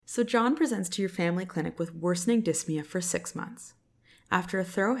So John presents to your family clinic with worsening dyspnea for 6 months. After a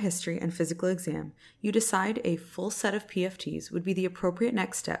thorough history and physical exam, you decide a full set of PFTs would be the appropriate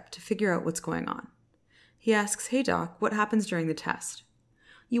next step to figure out what's going on. He asks, "Hey doc, what happens during the test?"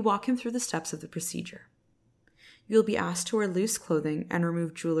 You walk him through the steps of the procedure. You will be asked to wear loose clothing and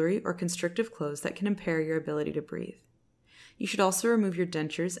remove jewelry or constrictive clothes that can impair your ability to breathe. You should also remove your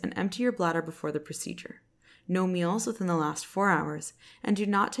dentures and empty your bladder before the procedure. No meals within the last 4 hours, and do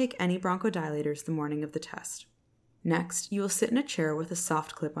not take any bronchodilators the morning of the test. Next, you will sit in a chair with a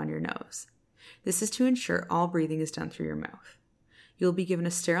soft clip on your nose. This is to ensure all breathing is done through your mouth. You will be given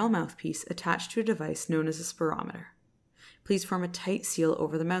a sterile mouthpiece attached to a device known as a spirometer. Please form a tight seal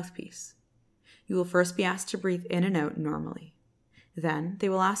over the mouthpiece. You will first be asked to breathe in and out normally. Then, they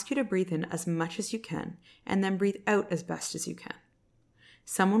will ask you to breathe in as much as you can, and then breathe out as best as you can.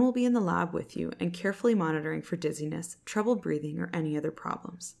 Someone will be in the lab with you and carefully monitoring for dizziness, trouble breathing, or any other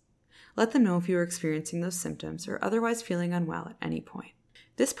problems. Let them know if you are experiencing those symptoms or otherwise feeling unwell at any point.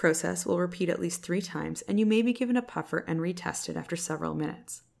 This process will repeat at least 3 times, and you may be given a puffer and retested after several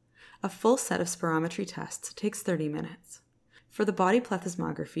minutes. A full set of spirometry tests takes 30 minutes. For the body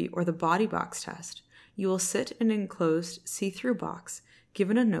plethysmography or the body box test, you will sit in an enclosed, see-through box,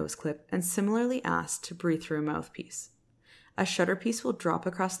 given a nose clip, and similarly asked to breathe through a mouthpiece. A shutter piece will drop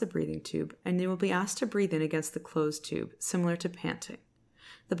across the breathing tube, and you will be asked to breathe in against the closed tube, similar to panting.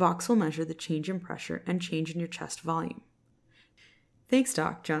 The box will measure the change in pressure and change in your chest volume. "Thanks,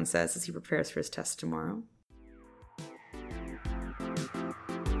 Doc," John says as he prepares for his test tomorrow.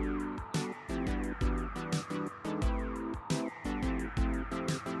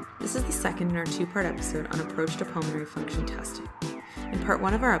 This is the second in our 2-part episode on approach to pulmonary function testing. In part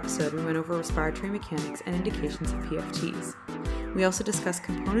 1 of our episode, we went over respiratory mechanics and indications of PFTs. We also discussed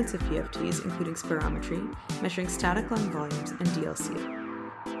components of PFTs, including spirometry, measuring static lung volumes, and DLCO.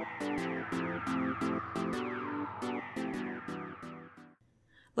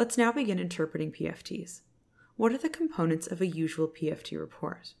 Let's now begin interpreting PFTs. What are the components of a usual PFT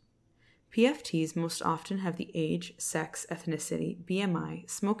report? PFTs most often have the age, sex, ethnicity, BMI,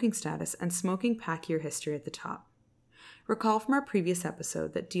 smoking status, and smoking pack year history at the top. Recall from our previous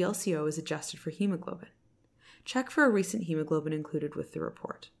episode that DLCO is adjusted for hemoglobin. Check for a recent hemoglobin included with the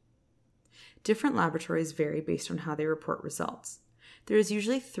report. Different laboratories vary based on how they report results. There is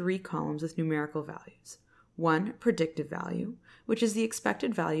usually 3 columns with numerical values. 1, predictive value, which is the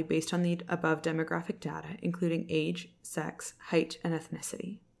expected value based on the above demographic data, including age, sex, height, and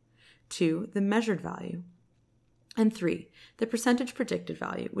ethnicity. 2, the measured value. And 3, the percentage predicted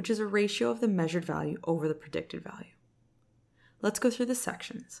value, which is a ratio of the measured value over the predicted value. Let's go through the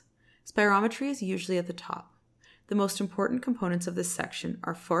sections. Spirometry is usually at the top. The most important components of this section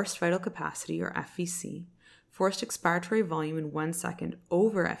are forced vital capacity, or FVC, forced expiratory volume in 1 second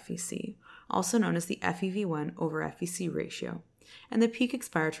over FVC, also known as the FEV1 over FVC ratio, and the peak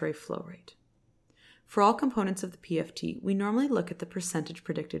expiratory flow rate. For all components of the PFT, we normally look at the percentage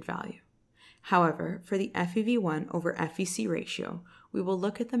predicted value. However, for the FEV1 over FVC ratio, we will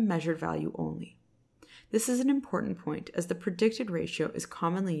look at the measured value only. This is an important point as the predicted ratio is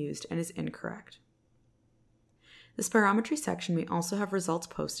commonly used and is incorrect. The spirometry section may also have results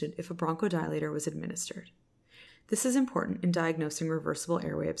posted if a bronchodilator was administered. This is important in diagnosing reversible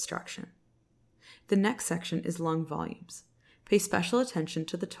airway obstruction. The next section is lung volumes. Pay special attention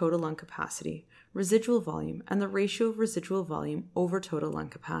to the total lung capacity, residual volume, and the ratio of residual volume over total lung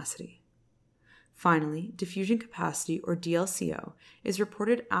capacity. Finally, diffusion capacity, or DLCO, is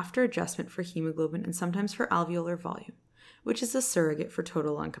reported after adjustment for hemoglobin and sometimes for alveolar volume, which is a surrogate for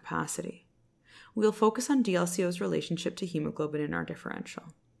total lung capacity. We will focus on DLCO's relationship to hemoglobin in our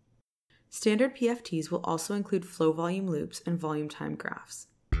differential. Standard PFTs will also include flow volume loops and volume time graphs.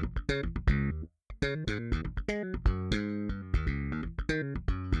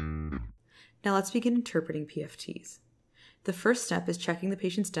 Now let's begin interpreting PFTs. The first step is checking the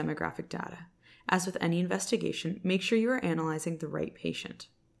patient's demographic data. As with any investigation, make sure you are analyzing the right patient.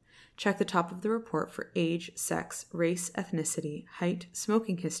 Check the top of the report for age, sex, race, ethnicity, height,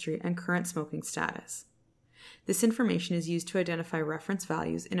 smoking history, and current smoking status. This information is used to identify reference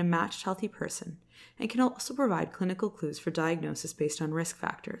values in a matched healthy person and can also provide clinical clues for diagnosis based on risk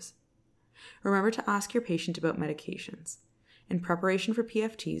factors. Remember to ask your patient about medications. In preparation for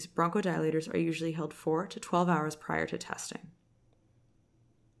PFTs, bronchodilators are usually held 4 to 12 hours prior to testing.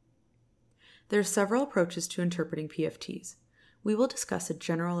 There are several approaches to interpreting PFTs. We will discuss a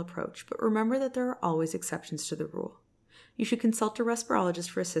general approach, but remember that there are always exceptions to the rule. You should consult a respirologist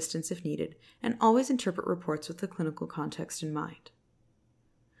for assistance if needed, and always interpret reports with the clinical context in mind.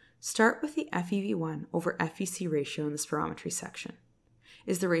 Start with the FEV1 over FVC ratio in the spirometry section.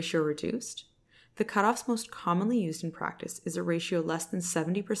 Is the ratio reduced? The cutoffs most commonly used in practice is a ratio less than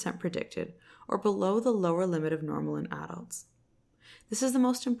 70% predicted or below the lower limit of normal in adults. This is the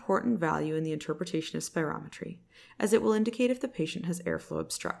most important value in the interpretation of spirometry, as it will indicate if the patient has airflow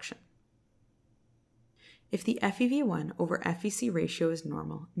obstruction. If the FEV1 over FVC ratio is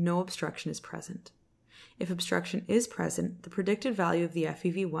normal, no obstruction is present. If obstruction is present, the predicted value of the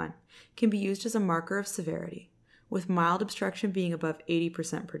FEV1 can be used as a marker of severity, with mild obstruction being above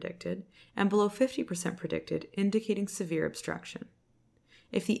 80% predicted and below 50% predicted, indicating severe obstruction.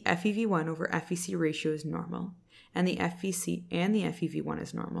 If the FEV1 over FVC ratio is normal, and the FVC and the FEV1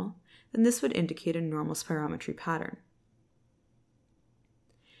 is normal, then this would indicate a normal spirometry pattern.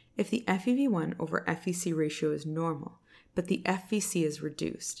 If the FEV1 over FVC ratio is normal, but the FVC is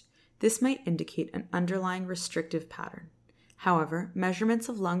reduced, this might indicate an underlying restrictive pattern. However, measurements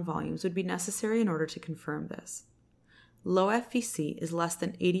of lung volumes would be necessary in order to confirm this. Low FVC is less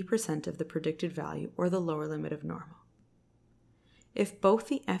than 80% of the predicted value or the lower limit of normal. If both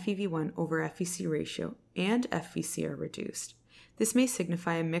the FEV1 over FVC ratio and FVC are reduced, this may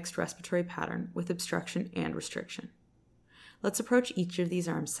signify a mixed respiratory pattern with obstruction and restriction. Let's approach each of these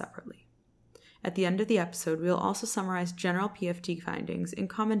arms separately. At the end of the episode, we will also summarize general PFT findings in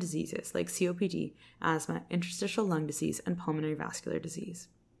common diseases like COPD, asthma, interstitial lung disease, and pulmonary vascular disease.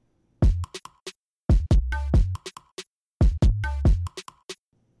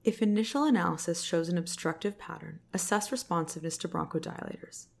 If initial analysis shows an obstructive pattern, assess responsiveness to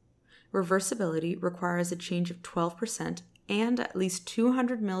bronchodilators. Reversibility requires a change of 12% and at least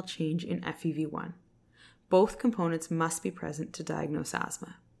 200 ml change in FEV1. Both components must be present to diagnose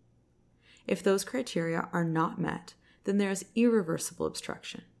asthma. If those criteria are not met, then there is irreversible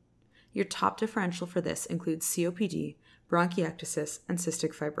obstruction. Your top differential for this includes COPD, bronchiectasis, and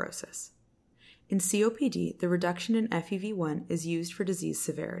cystic fibrosis. In COPD, the reduction in FEV1 is used for disease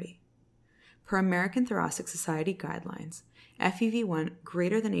severity. Per American Thoracic Society guidelines, FEV1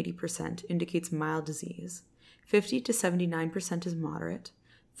 greater than 80% indicates mild disease, 50 to 79% is moderate,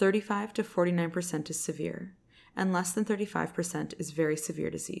 35 to 49% is severe, and less than 35% is very severe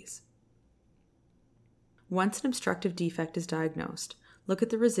disease. Once an obstructive defect is diagnosed, look at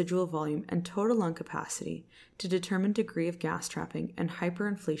the residual volume and total lung capacity to determine degree of gas trapping and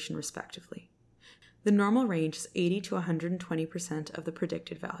hyperinflation respectively. The normal range is 80 to 120% of the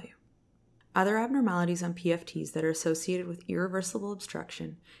predicted value. Other abnormalities on PFTs that are associated with irreversible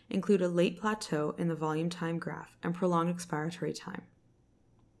obstruction include a late plateau in the volume-time graph and prolonged expiratory time.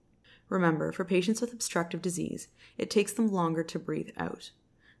 Remember, for patients with obstructive disease, it takes them longer to breathe out.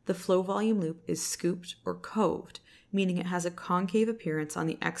 The flow volume loop is scooped or coved, meaning it has a concave appearance on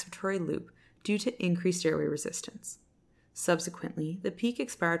the expiratory loop due to increased airway resistance. Subsequently, the peak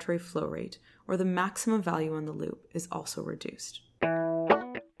expiratory flow rate, or the maximum value on the loop, is also reduced.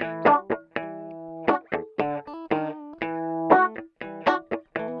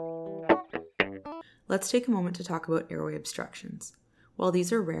 Let's take a moment to talk about airway obstructions. While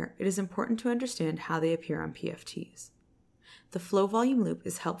these are rare, it is important to understand how they appear on PFTs. The flow volume loop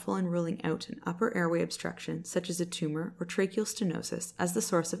is helpful in ruling out an upper airway obstruction, such as a tumor or tracheal stenosis, as the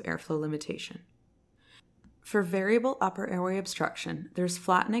source of airflow limitation. For variable upper airway obstruction, there's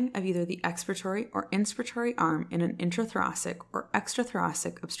flattening of either the expiratory or inspiratory arm in an intrathoracic or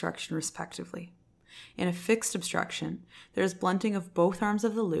extrathoracic obstruction respectively. In a fixed obstruction, there is blunting of both arms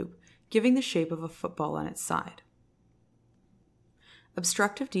of the loop, giving the shape of a football on its side.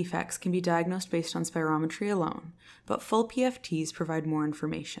 Obstructive defects can be diagnosed based on spirometry alone, but full PFTs provide more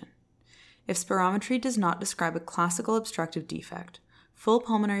information. If spirometry does not describe a classical obstructive defect, full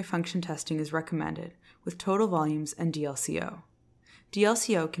pulmonary function testing is recommended with total volumes and DLCO.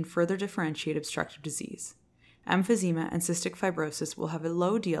 DLCO can further differentiate obstructive disease. Emphysema and cystic fibrosis will have a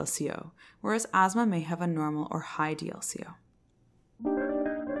low DLCO, whereas asthma may have a normal or high DLCO.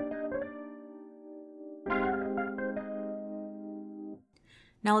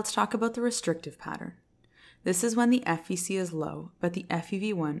 Now let's talk about the restrictive pattern. This is when the FVC is low, but the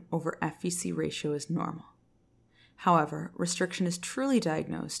FEV1 over FVC ratio is normal. However, restriction is truly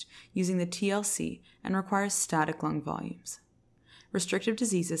diagnosed using the TLC and requires static lung volumes. Restrictive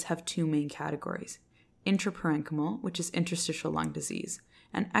diseases have two main categories: intraparenchymal, which is interstitial lung disease,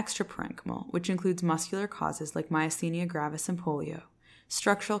 and extraparenchymal, which includes muscular causes like myasthenia gravis and polio,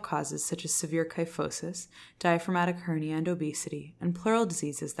 structural causes such as severe kyphosis, diaphragmatic hernia and obesity, and pleural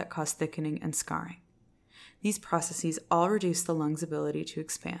diseases that cause thickening and scarring. These processes all reduce the lung's ability to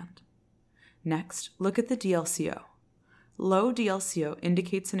expand. Next, look at the DLCO. Low DLCO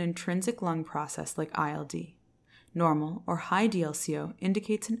indicates an intrinsic lung process like ILD. Normal or high DLCO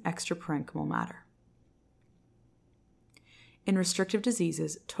indicates an extraparenchymal matter. In restrictive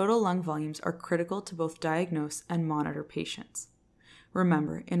diseases, total lung volumes are critical to both diagnose and monitor patients.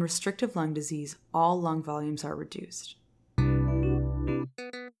 Remember, in restrictive lung disease, all lung volumes are reduced.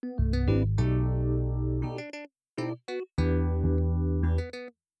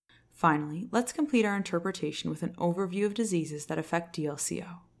 Finally, let's complete our interpretation with an overview of diseases that affect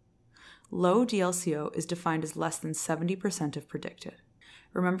DLCO. Low DLCO is defined as less than 70% of predicted.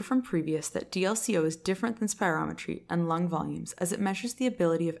 Remember from previous that DLCO is different than spirometry and lung volumes as it measures the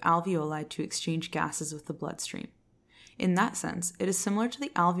ability of alveoli to exchange gases with the bloodstream. In that sense, it is similar to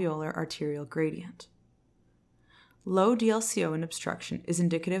the alveolar arterial gradient. Low DLCO in obstruction is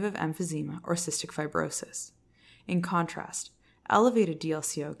indicative of emphysema or cystic fibrosis. In contrast, elevated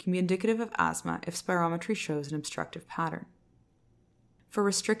DLCO can be indicative of asthma if spirometry shows an obstructive pattern. For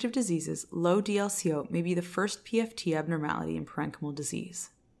restrictive diseases, low DLCO may be the first PFT abnormality in parenchymal disease.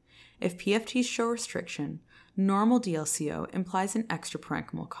 If PFTs show restriction, normal DLCO implies an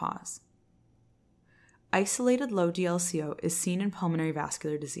extraparenchymal cause. Isolated low DLCO is seen in pulmonary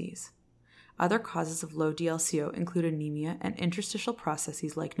vascular disease. Other causes of low DLCO include anemia and interstitial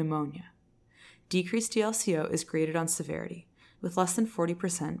processes like pneumonia. Decreased DLCO is graded on severity, with less than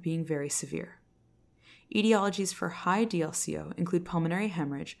 40% being very severe. Etiologies for high DLCO include pulmonary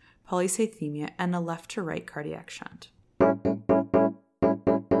hemorrhage, polycythemia, and a left-to-right cardiac shunt.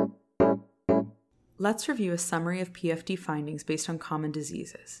 Let's review a summary of PFT findings based on common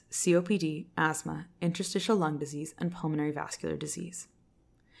diseases: COPD, asthma, interstitial lung disease, and pulmonary vascular disease.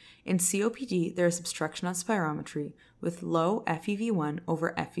 In COPD, there is obstruction on spirometry with low FEV1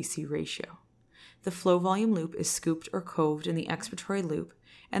 over FVC ratio. The flow volume loop is scooped or coved in the expiratory loop,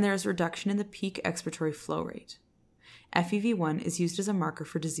 and there is reduction in the peak expiratory flow rate. FEV1 is used as a marker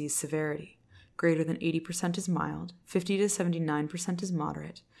for disease severity. Greater than 80% is mild, 50 to 79% is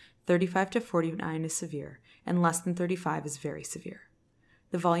moderate, 35 to 49 is severe, and less than 35 is very severe.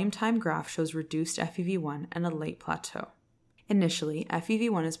 The volume time graph shows reduced FEV1 and a late plateau. Initially,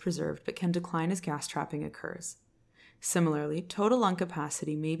 FEV1 is preserved but can decline as gas trapping occurs. Similarly, total lung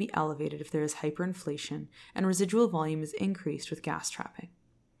capacity may be elevated if there is hyperinflation and residual volume is increased with gas trapping.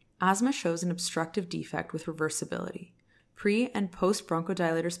 Asthma shows an obstructive defect with reversibility. Pre- and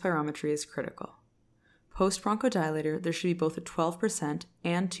post-bronchodilator spirometry is critical. Post-bronchodilator, there should be both a 12%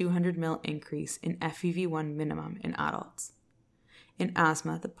 and 200 ml increase in FEV1 minimum in adults. In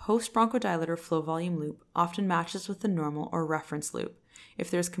asthma, the post-bronchodilator flow volume loop often matches with the normal or reference loop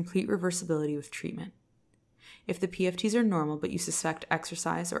if there is complete reversibility with treatment. If the PFTs are normal but you suspect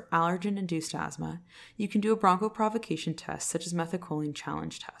exercise or allergen-induced asthma, you can do a bronchoprovocation test such as methacholine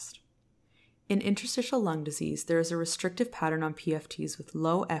challenge test. In interstitial lung disease, there is a restrictive pattern on PFTs with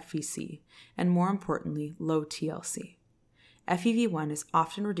low FVC and, more importantly, low TLC. FEV1 is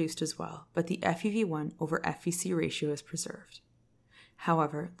often reduced as well, but the FEV1 over FVC ratio is preserved.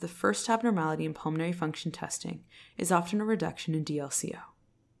 However, the first abnormality in pulmonary function testing is often a reduction in DLCO.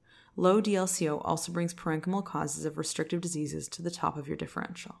 Low DLCO also brings parenchymal causes of restrictive diseases to the top of your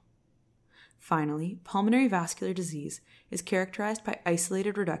differential. Finally, pulmonary vascular disease is characterized by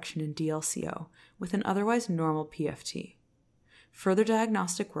isolated reduction in DLCO with an otherwise normal PFT. Further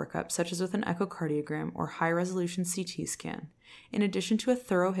diagnostic workup, such as with an echocardiogram or high-resolution CT scan, in addition to a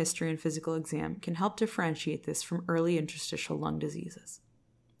thorough history and physical exam, can help differentiate this from early interstitial lung diseases.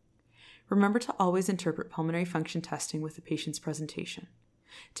 Remember to always interpret pulmonary function testing with the patient's presentation.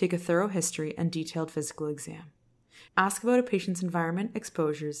 Take a thorough history and detailed physical exam. Ask about a patient's environment,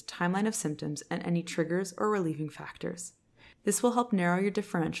 exposures, timeline of symptoms, and any triggers or relieving factors. This will help narrow your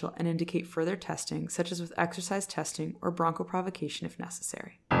differential and indicate further testing, such as with exercise testing or bronchoprovocation if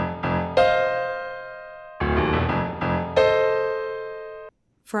necessary.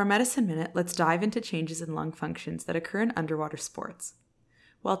 For our Medicine Minute, let's dive into changes in lung functions that occur in underwater sports.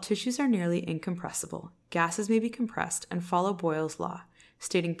 While tissues are nearly incompressible, gases may be compressed and follow Boyle's law,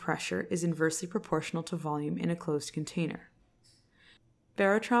 stating pressure is inversely proportional to volume in a closed container.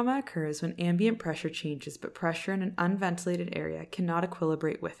 Barotrauma occurs when ambient pressure changes but pressure in an unventilated area cannot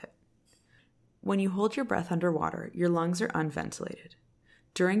equilibrate with it. When you hold your breath underwater, your lungs are unventilated.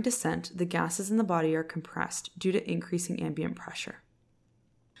 During descent, the gases in the body are compressed due to increasing ambient pressure.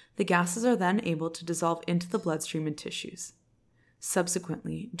 The gases are then able to dissolve into the bloodstream and tissues.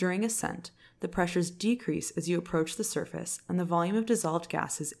 Subsequently, during ascent, the pressures decrease as you approach the surface and the volume of dissolved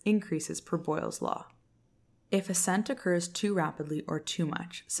gases increases per Boyle's law. If ascent occurs too rapidly or too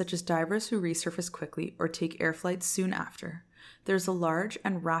much, such as divers who resurface quickly or take air flights soon after, there is a large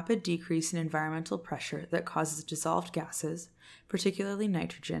and rapid decrease in environmental pressure that causes dissolved gases, particularly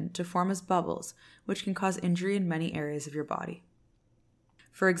nitrogen, to form as bubbles, which can cause injury in many areas of your body.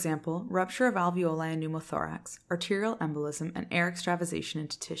 For example, rupture of alveoli and pneumothorax, arterial embolism, and air extravasation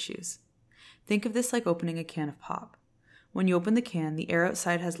into tissues. Think of this like opening a can of pop. When you open the can, the air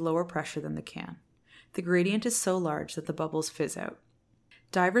outside has lower pressure than the can. The gradient is so large that the bubbles fizz out.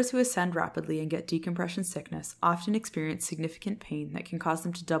 Divers who ascend rapidly and get decompression sickness often experience significant pain that can cause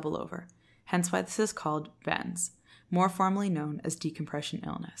them to double over, hence why this is called bends, more formally known as decompression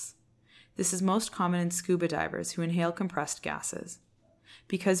illness. This is most common in scuba divers who inhale compressed gases.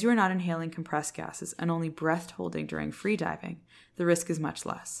 Because you are not inhaling compressed gases and only breath holding during free diving, the risk is much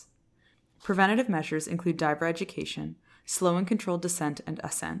less. Preventative measures include diver education, slow and controlled descent and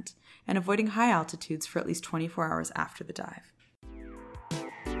ascent, and avoiding high altitudes for at least 24 hours after the dive.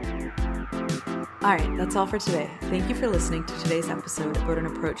 Alright, that's all for today. Thank you for listening to today's episode about an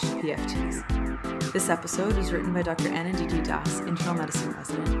approach to PFTs. This episode was written by Dr. Ananditi Das, internal medicine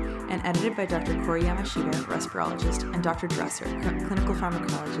resident, and edited by Dr. Kori Yamashita, respirologist, and Dr. Dresser, clinical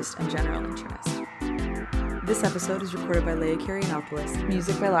pharmacologist and general internist. This episode is recorded by Leah Karianopoulos,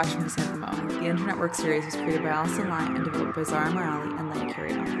 music by Lakshmi Santamone. The Internet Work series was created by Alison Lai and developed by Zara Morali and Leah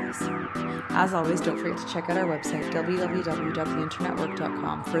Karianopoulos. As always, don't forget to check out our website,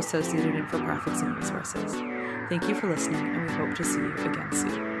 www.theinternetwork.com, for associated infographics and resources. Thank you for listening, and we hope to see you again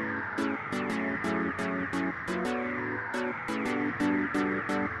soon.